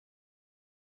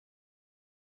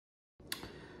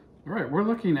All right, we're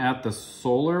looking at the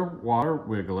Solar Water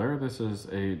Wiggler. This is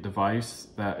a device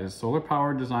that is solar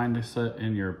powered, designed to sit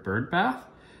in your bird bath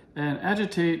and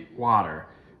agitate water.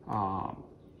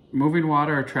 Moving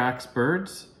water attracts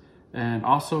birds and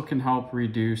also can help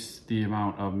reduce the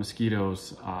amount of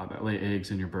mosquitoes that lay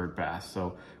eggs in your bird bath.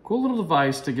 So cool little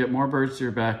device to get more birds to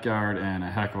your backyard and a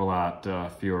heck of a lot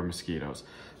fewer mosquitoes.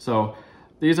 So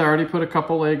these I already put a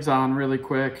couple eggs on really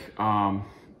quick.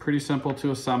 Pretty simple to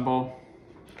assemble,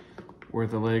 where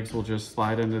the legs will just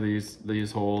slide into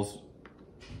these holes.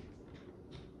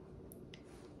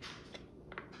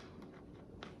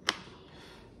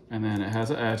 And then it has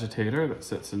an agitator that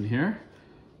sits in here,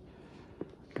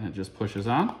 and it just pushes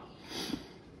on.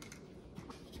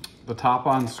 The top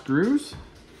on screws.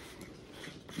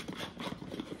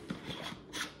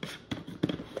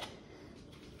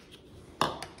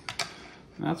 And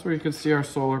that's where you can see our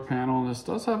solar panel. This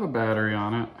does have a battery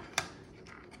on it.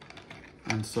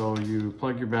 And so you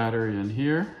plug your battery in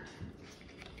here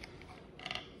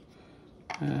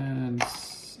and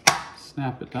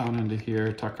snap it down into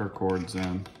here, tuck our cords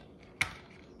in,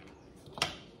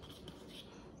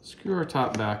 screw our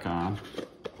top back on,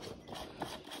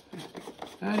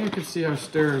 and you can see our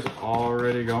stir is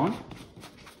already going.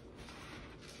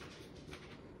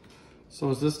 So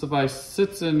as this device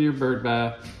sits in your bird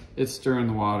bath, it's stirring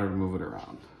the water to move it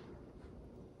around.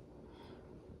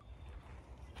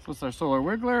 So it's our solar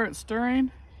wiggler, it's stirring,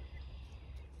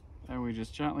 and we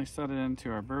just gently set it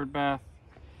into our bird bath.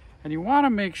 And you want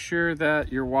to make sure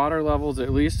that your water level is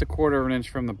at least 1/4 of an inch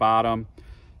from the bottom.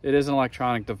 It is an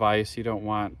electronic device. You don't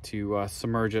want to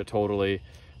submerge it totally,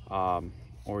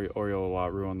 or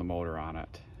you'll ruin the motor on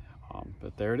it.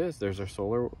 But there it is, there's our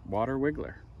solar water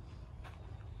wiggler.